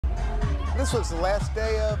This was the last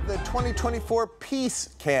day of the 2024 Peace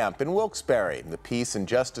Camp in Wilkes-Barre. The Peace and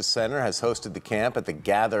Justice Center has hosted the camp at the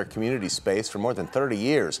Gather community space for more than 30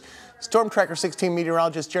 years. Storm Tracker 16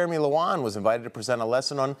 meteorologist Jeremy Lewan was invited to present a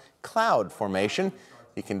lesson on cloud formation.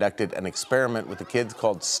 He conducted an experiment with the kids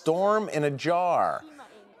called Storm in a Jar.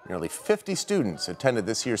 Nearly 50 students attended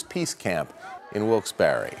this year's Peace Camp in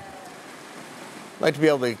Wilkes-Barre. I'd like to be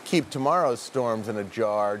able to keep tomorrow's storms in a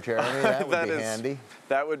jar, Jeremy. That would be handy.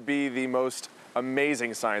 That would be the most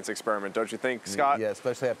amazing science experiment, don't you think, Scott? Yeah,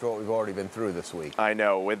 especially after what we've already been through this week. I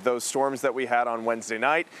know. With those storms that we had on Wednesday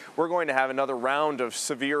night, we're going to have another round of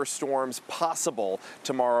severe storms possible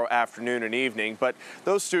tomorrow afternoon and evening. But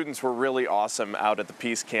those students were really awesome out at the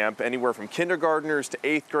Peace Camp, anywhere from kindergartners to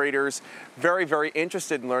 8th graders. Very, very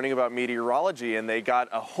interested in learning about meteorology, and they got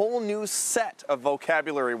a whole new set of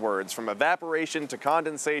vocabulary words, from evaporation to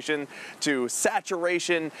condensation to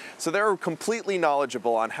saturation. So they're completely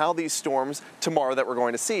knowledgeable on how these storms tomorrow that we're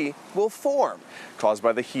going to see will form, caused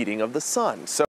by the heating of the sun. So